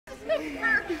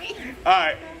All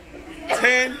right.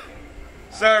 10,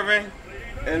 serving,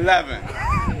 11.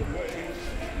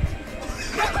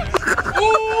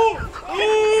 Ooh!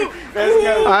 Let's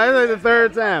go. Alright, like the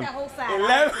third time.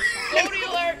 11.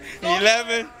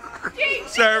 11.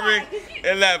 Serving,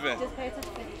 11.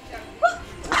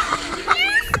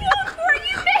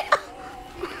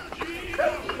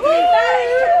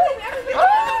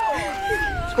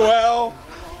 12.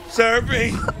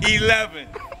 Serving, 11.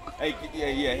 Hey,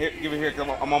 yeah, here, give it here, cause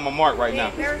I'm on my mark right now.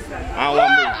 I don't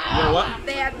want to move. You know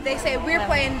what? They say we're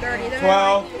playing dirty.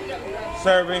 12,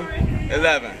 serving,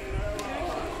 11.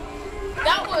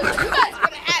 That was, you guys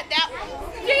could have had that one.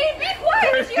 Gee, be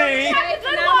quiet.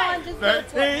 13.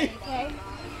 13. Okay.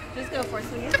 Just go for it,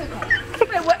 sweetie. It's okay.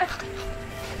 Wait, what?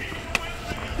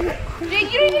 Jay, you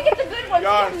didn't even get the good one.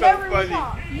 Y'all are so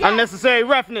funny. Unnecessary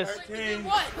roughness. 13.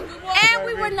 And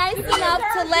we were nice enough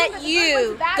to let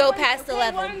you go past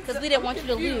 11 because we didn't want you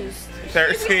to lose.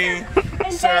 13.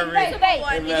 Serving,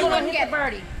 11. You want to get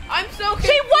birdie. I'm so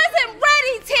confused. She wasn't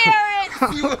ready, Terrence.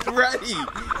 She was ready.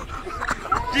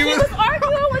 She was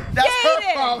arguing with That's her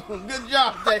Jaden. problem. Good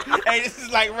job, Jay. Hey, this is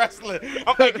like wrestling.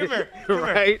 Okay, come here.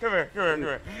 Right. Come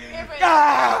here.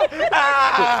 Ah,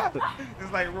 ah.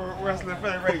 It's like wrestling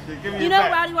federation. Give me You your know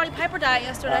back. Roddy Piper died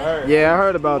yesterday. I heard. Yeah, I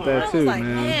heard about that I too, was like,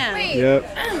 man. man.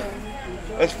 Yep.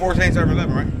 It's 14, serving,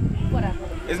 11, right? Whatever.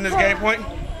 Isn't this game point?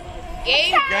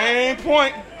 Game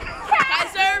point. High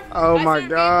serve. Oh my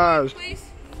gosh. Please.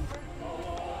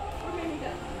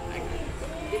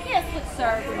 You can't switch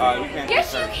serve. You can't Yes,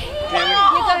 serve. you can. Can we?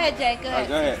 Yeah, go ahead, Jay. Go ahead.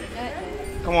 Go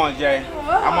ahead. Come on, Jay.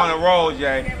 I'm on a roll,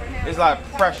 Jay. It's like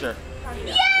pressure.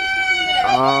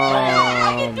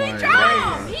 Oh my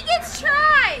Tries. He gets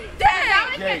tried.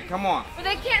 Dang. Jay, come on. But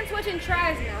they can't switch in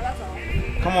tries now. That's all.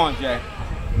 Come on, Jay.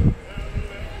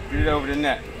 Get it over the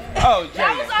net. Oh, Jay.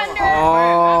 That was under.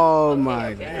 Oh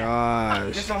my Get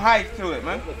gosh. some height to it,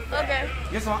 man. Okay.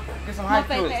 Get some height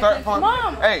to it. Pay Start attention. from.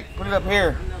 Mom. Hey, put it up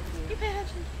here. You pay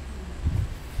attention.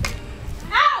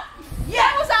 Out.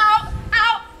 Yeah, it was out.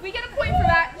 Out. We get a point for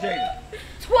that. Jay.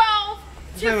 12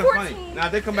 It's to not even 14. funny. Now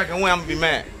if they come back and win, I'm gonna be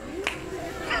mad.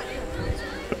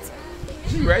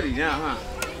 She ready now, huh?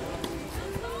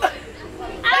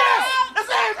 That's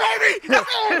it, baby! That's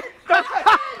it!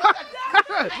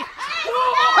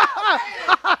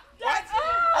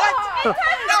 What?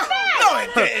 No, it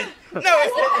didn't. No,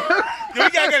 it didn't. Do we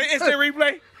gotta get an instant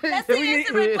replay? Let's see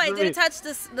instant replay. Did it touch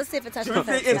this? Let's see if it touched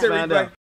the Instant replay.